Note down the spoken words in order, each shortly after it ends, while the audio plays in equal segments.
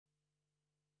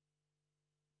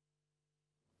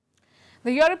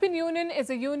The European Union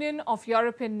is a union of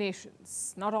European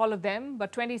nations. Not all of them,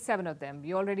 but 27 of them.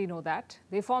 You already know that.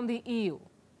 They form the EU.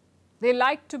 They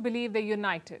like to believe they're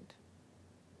united.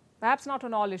 Perhaps not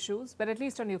on all issues, but at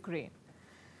least on Ukraine.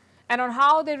 And on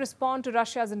how they respond to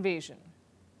Russia's invasion.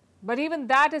 But even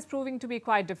that is proving to be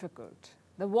quite difficult.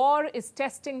 The war is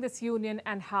testing this union,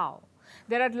 and how.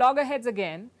 They're at loggerheads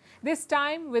again, this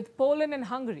time with Poland and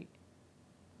Hungary.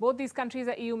 Both these countries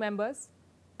are EU members,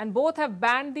 and both have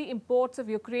banned the imports of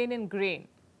Ukrainian grain.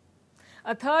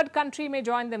 A third country may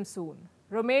join them soon.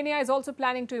 Romania is also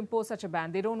planning to impose such a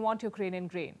ban. They don't want Ukrainian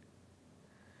grain.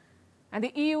 And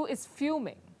the EU is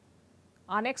fuming.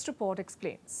 Our next report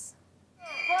explains.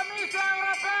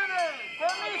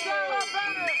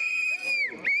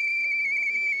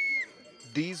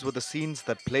 These were the scenes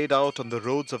that played out on the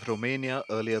roads of Romania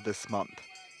earlier this month.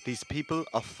 These people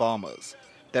are farmers.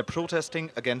 They're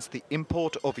protesting against the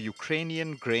import of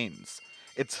Ukrainian grains.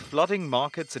 It's flooding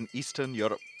markets in Eastern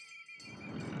Europe.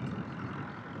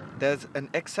 There's an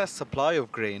excess supply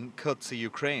of grain courtesy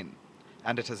Ukraine,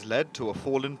 and it has led to a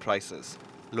fall in prices.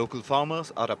 Local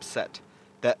farmers are upset.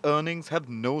 Their earnings have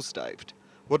nosedived.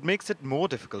 What makes it more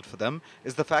difficult for them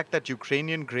is the fact that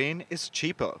Ukrainian grain is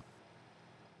cheaper.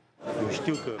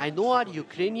 I know our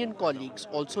Ukrainian colleagues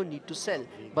also need to sell,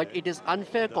 but it is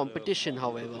unfair competition,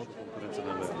 however.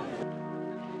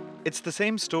 It's the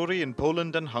same story in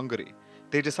Poland and Hungary.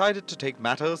 They decided to take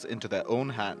matters into their own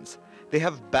hands. They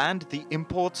have banned the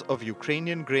imports of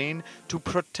Ukrainian grain to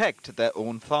protect their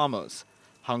own farmers.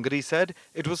 Hungary said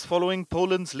it was following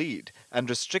Poland's lead and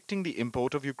restricting the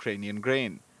import of Ukrainian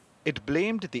grain. It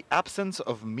blamed the absence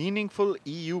of meaningful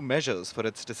EU measures for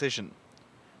its decision.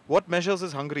 What measures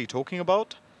is Hungary talking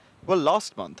about? Well,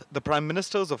 last month, the prime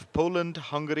ministers of Poland,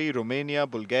 Hungary, Romania,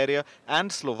 Bulgaria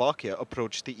and Slovakia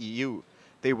approached the EU.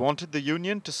 They wanted the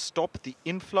union to stop the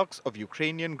influx of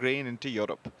Ukrainian grain into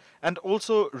Europe and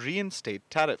also reinstate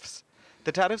tariffs.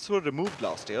 The tariffs were removed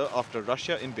last year after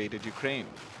Russia invaded Ukraine.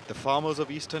 The farmers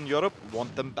of Eastern Europe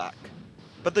want them back.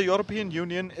 But the European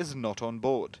Union is not on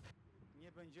board.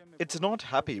 It's not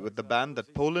happy with the ban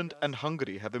that Poland and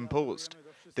Hungary have imposed.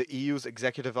 The EU's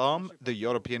executive arm, the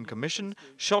European Commission,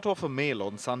 shot off a mail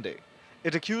on Sunday.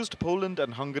 It accused Poland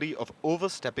and Hungary of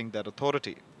overstepping their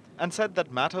authority and said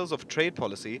that matters of trade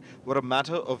policy were a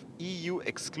matter of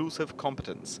EU-exclusive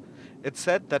competence. It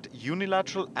said that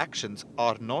unilateral actions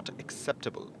are not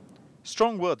acceptable.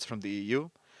 Strong words from the EU,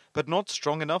 but not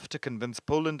strong enough to convince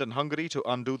Poland and Hungary to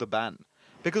undo the ban,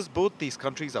 because both these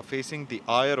countries are facing the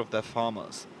ire of their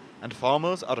farmers, and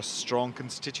farmers are a strong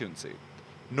constituency.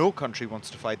 No country wants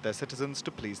to fight their citizens to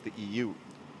please the EU.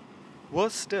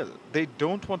 Worse still, they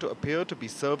don't want to appear to be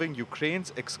serving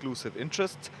Ukraine's exclusive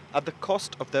interests at the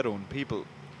cost of their own people.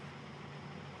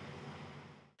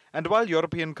 And while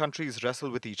European countries wrestle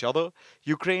with each other,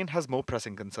 Ukraine has more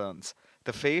pressing concerns.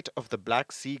 The fate of the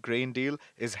Black Sea grain deal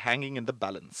is hanging in the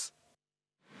balance.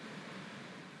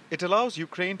 It allows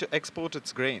Ukraine to export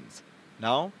its grains.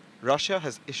 Now, Russia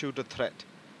has issued a threat.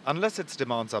 Unless its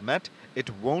demands are met, it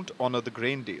won't honor the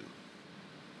grain deal.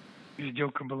 The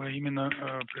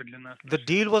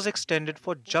deal was extended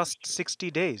for just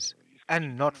 60 days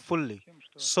and not fully,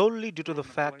 solely due to the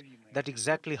fact that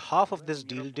exactly half of this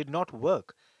deal did not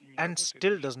work and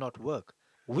still does not work.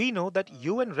 We know that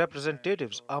UN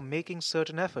representatives are making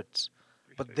certain efforts,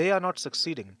 but they are not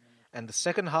succeeding, and the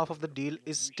second half of the deal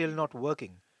is still not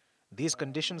working. These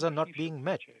conditions are not being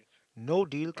met. No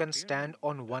deal can stand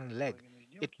on one leg.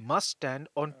 It must stand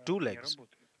on two legs.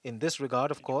 In this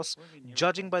regard, of course,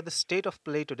 judging by the state of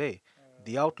play today,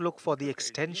 the outlook for the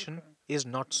extension is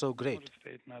not so great.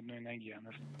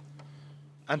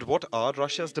 And what are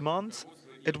Russia's demands?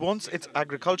 It wants its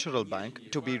agricultural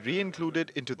bank to be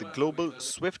re-included into the global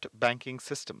SWIFT banking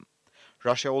system.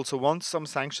 Russia also wants some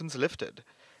sanctions lifted.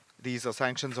 These are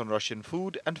sanctions on Russian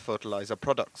food and fertilizer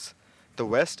products. The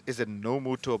West is in no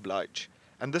mood to oblige,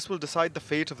 and this will decide the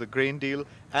fate of the grain deal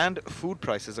and food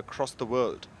prices across the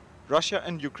world. Russia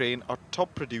and Ukraine are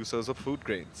top producers of food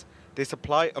grains. They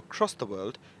supply across the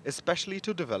world, especially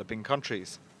to developing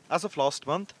countries. As of last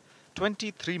month,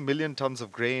 23 million tons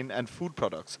of grain and food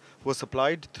products were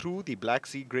supplied through the Black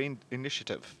Sea Grain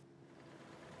Initiative.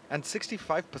 And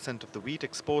 65% of the wheat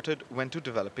exported went to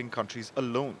developing countries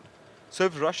alone. So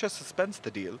if Russia suspends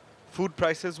the deal, food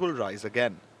prices will rise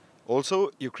again.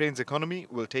 Also, Ukraine's economy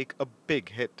will take a big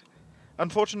hit.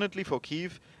 Unfortunately for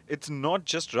Kyiv, it's not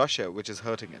just Russia which is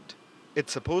hurting it.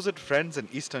 Its supposed friends in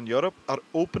Eastern Europe are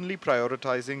openly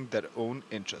prioritizing their own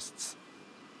interests.